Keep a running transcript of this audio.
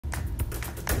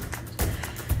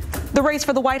The race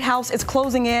for the White House is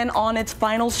closing in on its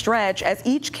final stretch as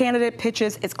each candidate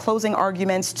pitches its closing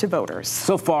arguments to voters.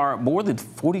 So far, more than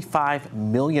 45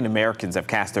 million Americans have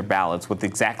cast their ballots with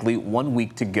exactly 1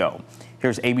 week to go.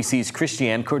 Here's ABC's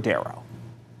Christiane Cordero.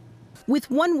 With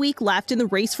 1 week left in the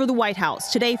race for the White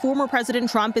House, today former President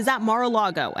Trump is at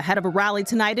Mar-a-Lago ahead of a rally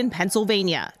tonight in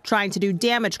Pennsylvania, trying to do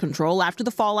damage control after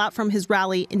the fallout from his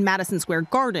rally in Madison Square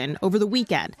Garden over the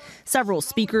weekend. Several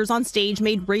speakers on stage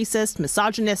made racist,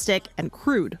 misogynistic, and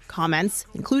crude comments,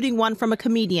 including one from a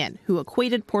comedian who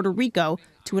equated Puerto Rico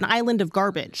to an island of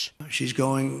garbage. She's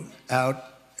going out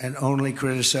and only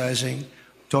criticizing,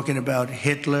 talking about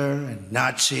Hitler and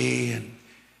Nazi, and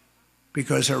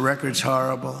because her record's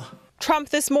horrible. Trump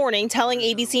this morning telling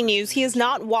ABC News he has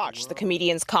not watched the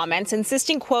comedian's comments,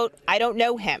 insisting, quote, "I don't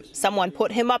know him. Someone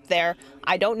put him up there.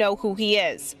 I don't know who he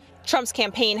is." Trump's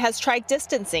campaign has tried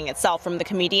distancing itself from the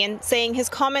comedian, saying his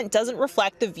comment doesn't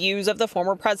reflect the views of the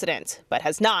former president, but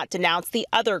has not denounced the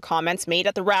other comments made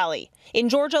at the rally. In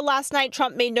Georgia last night,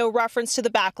 Trump made no reference to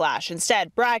the backlash,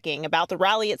 instead bragging about the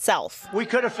rally itself. We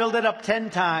could have filled it up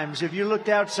 10 times. If you looked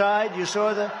outside, you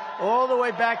saw all the way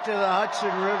back to the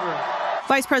Hudson River.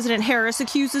 Vice President Harris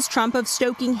accuses Trump of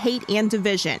stoking hate and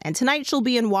division, and tonight she'll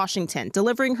be in Washington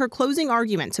delivering her closing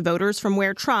argument to voters from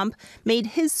where Trump made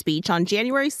his speech on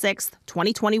January 6,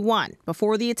 2021,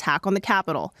 before the attack on the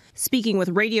Capitol. Speaking with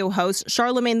radio host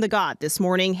Charlamagne Tha God this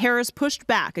morning, Harris pushed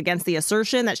back against the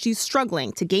assertion that she's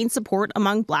struggling to gain support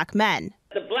among black men.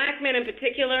 The black men in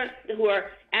particular who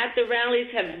are at the rallies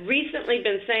have recently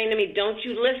been saying to me, don't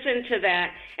you listen to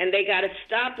that, and they got to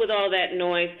stop with all that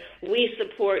noise. We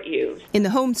support you. In the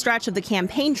home stretch of the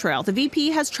campaign trail, the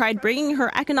VP has tried bringing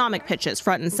her economic pitches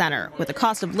front and center, with the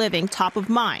cost of living top of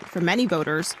mind for many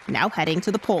voters now heading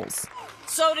to the polls.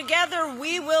 So together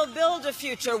we will build a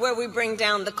future where we bring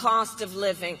down the cost of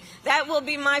living. That will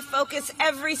be my focus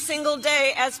every single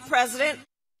day as president.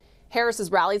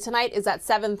 Harris's rally tonight is at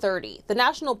 7:30. The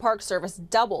National Park Service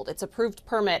doubled its approved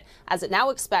permit as it now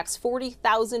expects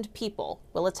 40,000 people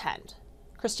will attend.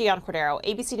 Christiane Cordero,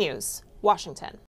 ABC News, Washington.